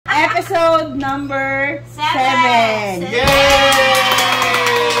episode number 7. Yay!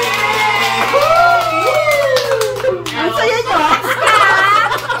 Ang saya nyo.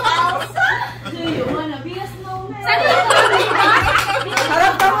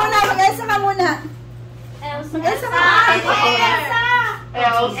 Harap ka muna. Mag-Elsa ka muna. Mag-Elsa ka.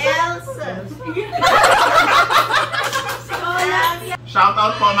 Elsa. Shout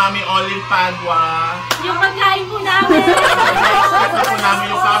out po Mami Olive Padua. Yung pagkain po namin. Next po namin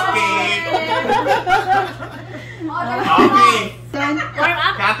yung cupcake. Okay. Warm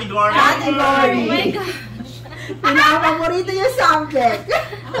up. Category. Category. Oh my gosh. Pinaka-paborito yung subject.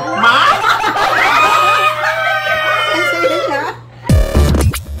 Ma? Ang saya niya.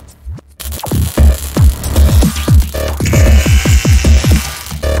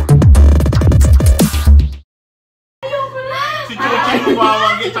 Si Chuchi,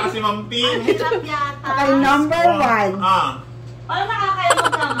 Wawanggi, tsaka si Ma'am Ting. Okay, number 1. Parang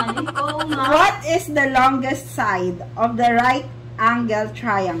nakakayamot naman. What is the longest side of the right angle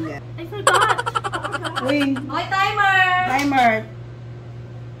triangle? I forgot. Uy, Okay, timer. timer.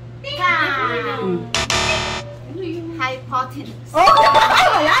 Hypotenuse. Oh,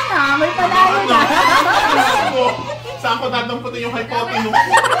 wala na. May palayo na. Saan ko dadamputin yung hypotenuse?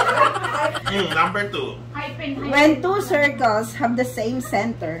 Number 2. When two circles have the same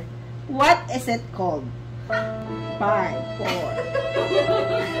center, what is it called? 5, 4.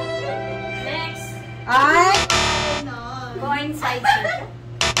 Next. I Go inside circle.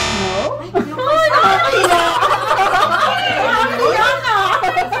 no.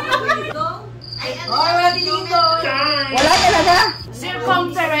 Wala talaga.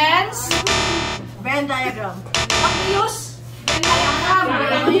 Circumference. Venn diagram. Pag-use. Venn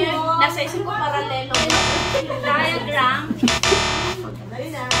diagram. Nasa isip ko paralelo. Diagram.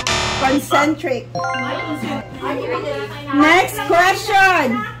 Concentric. Next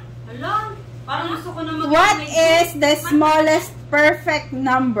question. What is the smallest perfect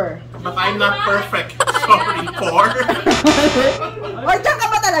number? But I'm not perfect. Sorry, 4. O, dyan ka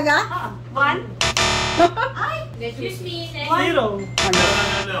ba talaga? 1. Excuse me. No.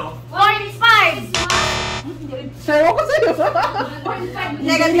 45. Sayo ko sa'yo.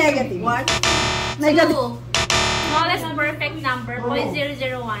 Negative. 1. Negative. 2. Smallest perfect number,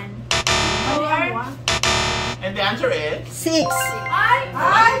 0.001. And the answer is? 6.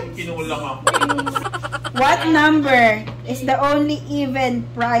 Kinulang ako. What number is the only even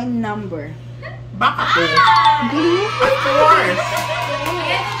prime number? Baka po. Of course.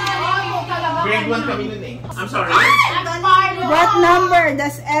 Grade 1 kami nun eh. I'm sorry. What number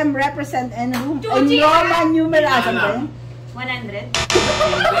does M represent in Roman numerals? Ano ba yun? 100.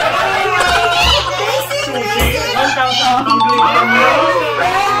 Sushi, 1,000 ang grade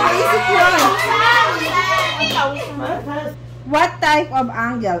 1. Basic yun. What type of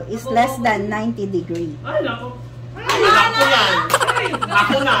angle is less than 90 degree? Alam ko yan.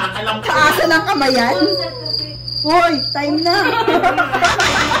 Ako na, alam ko. Kaasa ng kamayan? Hoy, time na.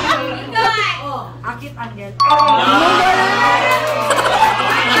 Akit angle.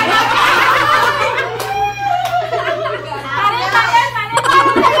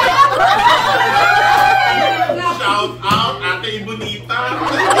 Shout out, Ate Ibonita.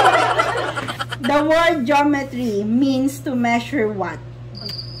 The word geometry means to measure what?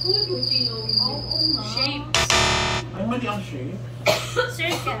 Shape. Ay, mali ang shape.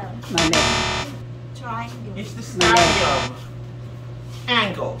 Circle. Mali. Triangle. It's the study of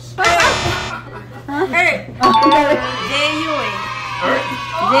angles. Earth. J-U eh. Earth?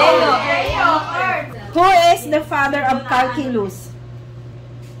 Earth. Who is the father of calculus?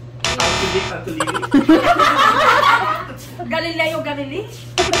 Calculate at Lily. Galileo Galilei.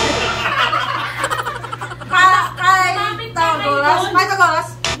 Pythagoras. Pythagoras.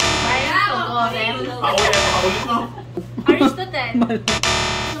 Paulit mo. Aristotle.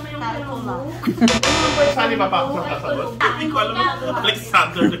 Saan ba pa ako sasagot? Hindi ko alam.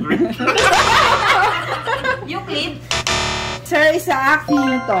 Alexander the Great. Euclid. Sir Isaac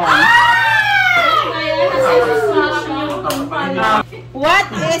Newton. What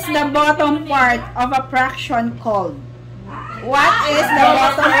is the bottom part of a fraction called? What is the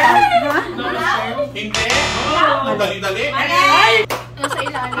bottom part? Huh? Hindi. Dali-dali. Nasa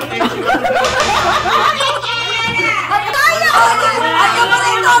ilalim.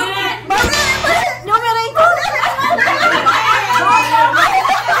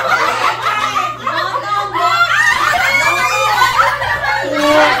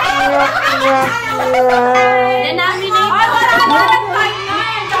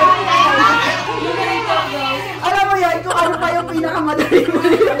 Alam mo yan kung ano pa yung pinakamadali mo.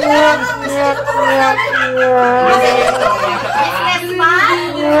 Business man?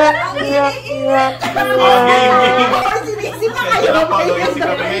 game. Sinisip pa kayo.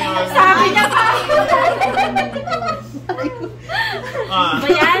 Sabi niya pa.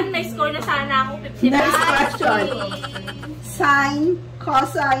 Bayan, may score na sana ako. 50. Next question. Sine,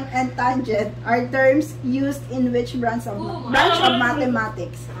 cosine, and tangent are terms used in which branch of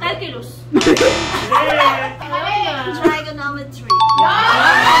mathematics? Calculus. Trigonometry.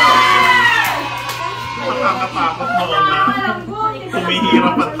 Makakatakot noon na.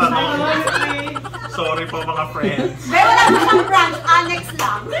 Humihirap ang tanong. Sorry po mga friends. Pero wala mo siyang branch, annex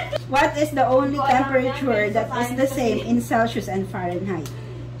lang. What is the only temperature that is the same in Celsius and Fahrenheit?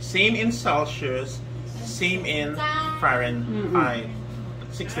 Same in Celsius, same in Fahrenheit.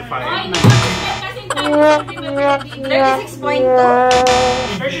 65. 36.2.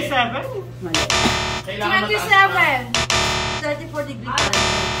 37? Mali. 27. 34 degrees.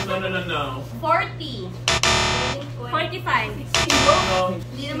 No. 40. 45.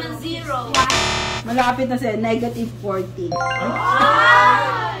 Hindi naman zero. Malapit na siya. Negative 40.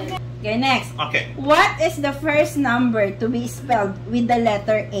 Okay, next. Okay. What is the first number to be spelled with the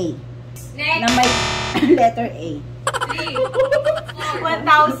letter A? Na Next. may letter A. 3.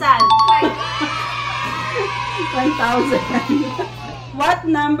 1,000. 1,000. What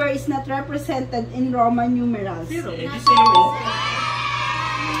number is not represented in Roman numerals? Zero. Hindi zero.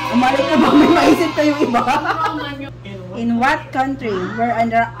 Umalik na ba? May maisip kayong iba? In what country were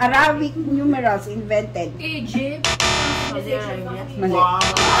Arabic numerals invented? Egypt. Mali. Wow.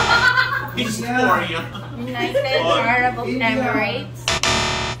 Historia. United Arab Emirates.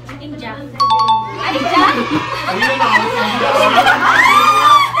 India. India?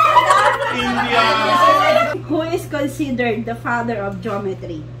 India. Who is considered the father of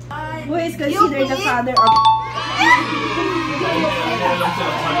geometry? Who is considered the father of...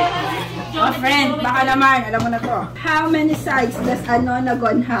 Oh, friend, baka naman, alam mo na to. How many sides does a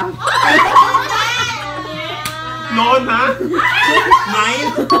nonagon have? Noon ha? 9?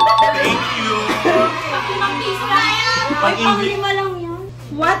 Thank you. Pag-English.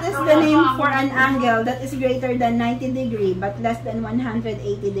 What is the name for an angle that is greater than 90 degree but less than 180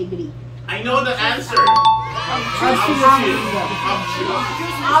 degree? I know the answer.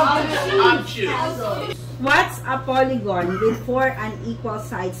 Obtuse. What's a polygon with 4 unequal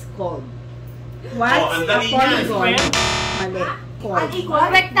sides called? What's ang a dali niya. polygon? Mali. Called.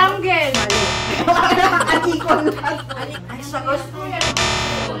 Rectangle. Mali. Unequal lahat.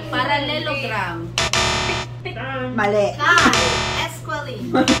 Parallelogram. Mali. Esqually.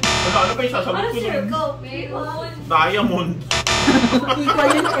 Ano pa yung sasagot ko? Go. Diamond. Equal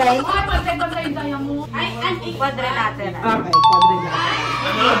yung right? Quadrilateral. Okay, quadrilateral.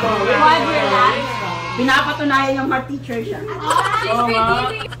 Quadrilateral. Pinapatunayan yung math teacher siya.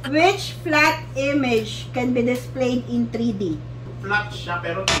 Which flat image can be displayed in 3D? Flat siya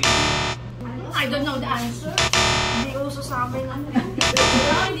pero I don't know the answer. Hindi uso sa amin.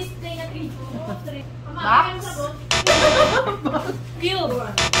 Display na 3. Box? Cube.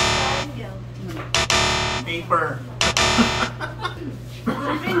 paper.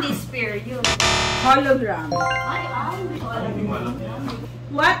 Hindi sphere yun. Hologram. Hindi mo alam yan.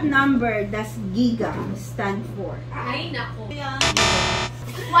 What number does giga stand for? Ay, nako.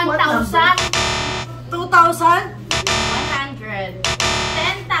 1,000? 1,000? 2,000? 100.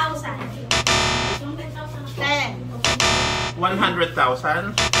 10,000. 10.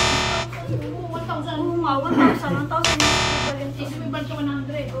 100,000? Oo nga, 1,000.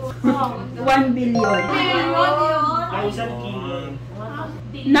 1 billion.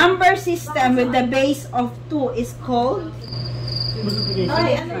 Number system with the base of 2 is called?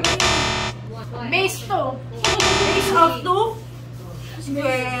 Base 2. Base of 2?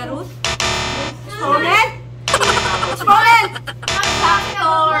 Square root? Exponent? Exponent!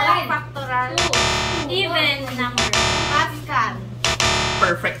 Factorial. Even number. Pascal.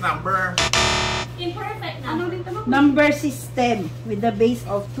 Perfect number. Imperfect Ano number. rin tanong? Number system with the base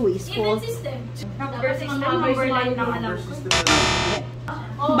of 2 is Even called? system. Number system, number line ng alam ko.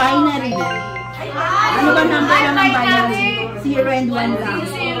 Binary. Ano ba number lang ng binary? 0 and 1 lang.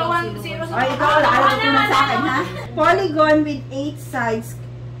 0, 1, 0. Ay, ito, alam ko na sa akin, ha? Polygon with 8 sides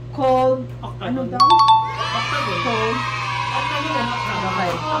called, ano daw? Called, okay.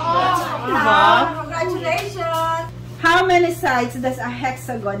 Diba? Congratulations! How many sides does a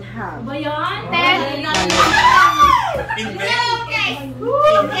hexagon have? Ba yan? 10. In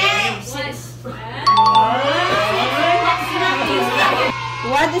games.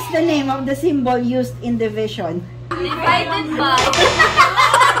 What is the name of the symbol used in division? Divided by.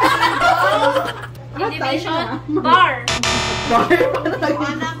 In division, bar.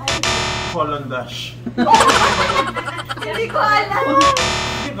 Colon dash. Hindi ko alam.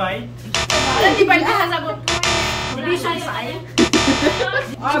 divide? Divide ka sa sabon. Division sign.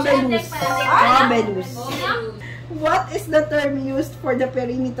 Obelus. Obelus. What is the term used for the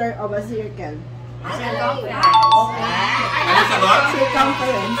perimeter of a circle? Ano sagot?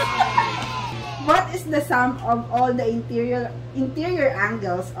 Circumference. What is the sum of all the interior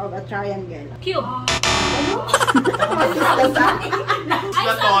angles of a triangle? Cube. What is the sum?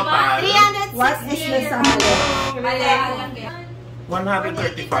 The total. What is the sum of it?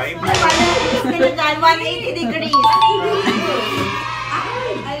 135. 180 degrees.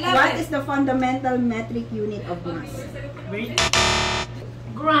 What is the fundamental metric unit of mass? Wait.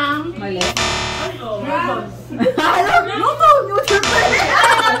 Gram. Mali. Newton. Alam, Newton! Newton pa rin!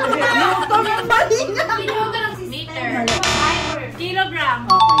 Newton yung mali nga! Meter. Mali. Kilogram.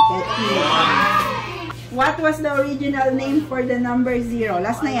 Okay, get you. What was the original name for the number 0?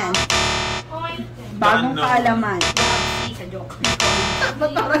 Last na yan. Bagong kaalaman. Sa joke.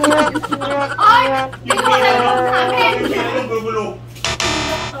 Ay! Dito ko na yung namin. Gulo-gulo.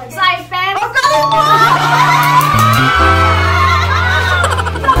 Cypher. Oh, galing mo!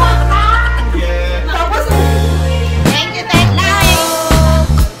 Yeah. Tapos, Thank you, thank you.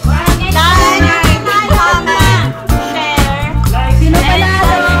 Like, comment, share. sino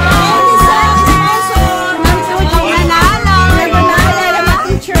panalo? Ma'am Suji. Nanalo. Nanalo,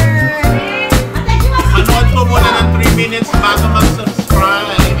 teacher. Manood ko muna ng 3 minutes